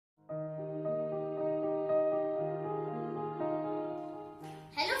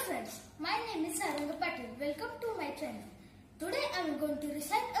Hello friends, my name is SARANG PATIL. Welcome to my channel. Today I am going to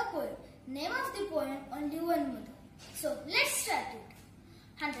recite a poem. Name of the poem, Only One Mother. So let's start it.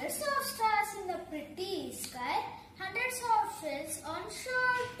 Hundreds of stars in the pretty sky, hundreds of shells on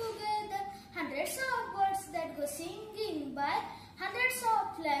shore together, hundreds of birds that go singing by, hundreds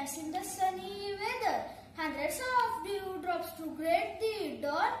of plants in the sunny weather, hundreds of dewdrops to greet the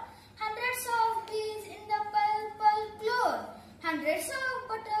dawn, hundreds of bees in the purple clover, hundreds of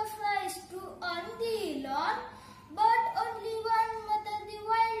butterflies on the lawn, but only one mother the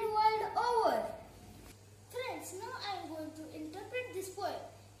wild world over. Friends, now I am going to interpret this poem.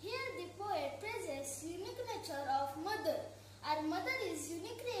 Here the poet praises unique nature of mother. Our mother is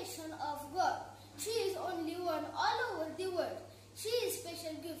unique creation of God. She is only one all over the world. She is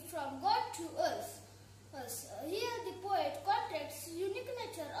special gift from God to us. Here the poet contrasts unique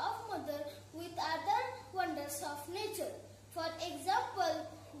nature of mother with other wonders of nature. For example,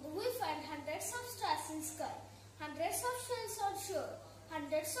 we find hundreds of stars in sky, hundreds of shells on shore,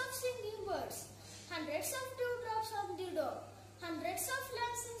 hundreds of singing birds, hundreds of dewdrops on the dawn, hundreds of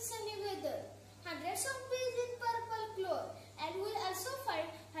lamps in sunny weather, hundreds of bees in purple clover,